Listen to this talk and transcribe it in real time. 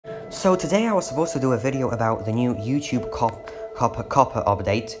So today I was supposed to do a video about the new YouTube copper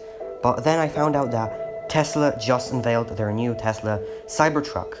update, but then I found out that Tesla just unveiled their new Tesla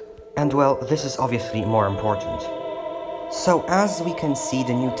Cybertruck, and well, this is obviously more important. So as we can see,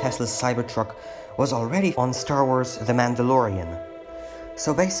 the new Tesla Cybertruck was already on Star Wars The Mandalorian.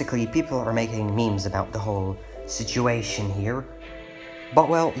 So basically, people are making memes about the whole situation here. But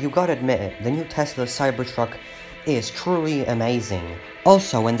well, you gotta admit it, the new Tesla Cybertruck is truly amazing.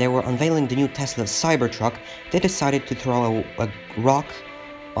 Also, when they were unveiling the new Tesla Cybertruck, they decided to throw a rock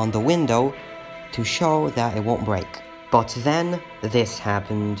on the window to show that it won't break. But then, this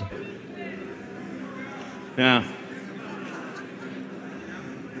happened. Yeah.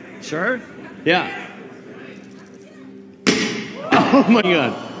 Sure? Yeah. Oh my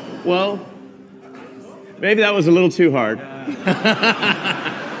god. Well, maybe that was a little too hard.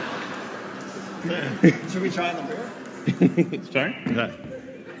 Should we try the beer? Sorry? Okay.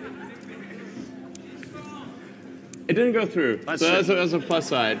 It didn't go through. So that's a plus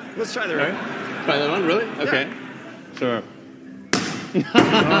side. Let's try the Sorry? beer. Try that one? Really? Okay. Yeah. Sure.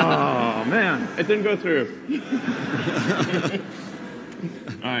 Oh, man. It didn't go through.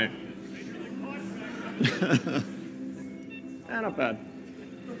 All right. Not bad.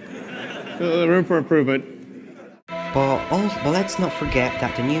 Room for improvement. But let's not forget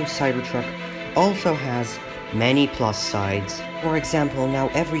that the new Cybertruck also has many plus sides. For example, now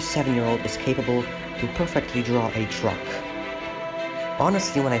every 7-year-old is capable to perfectly draw a truck.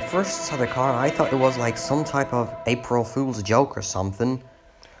 Honestly, when I first saw the car, I thought it was like some type of April Fool's joke or something.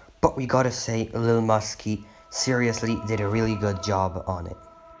 But we gotta say, Lil Muskie seriously did a really good job on it.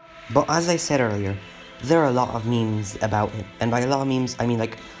 But as I said earlier, there are a lot of memes about it. And by a lot of memes, I mean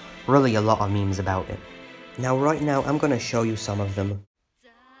like really a lot of memes about it. Now right now, I'm gonna show you some of them.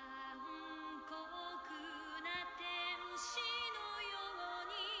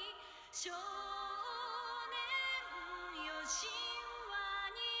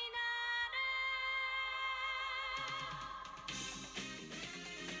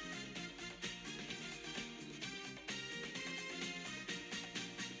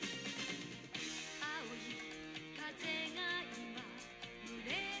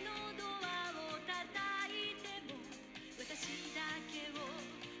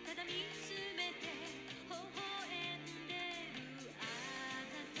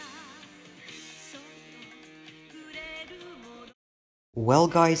 Well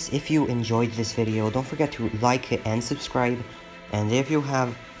guys, if you enjoyed this video, don't forget to like it and subscribe. And if you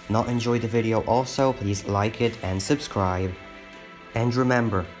have not enjoyed the video also, please like it and subscribe. And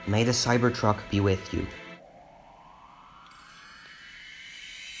remember, may the Cybertruck be with you.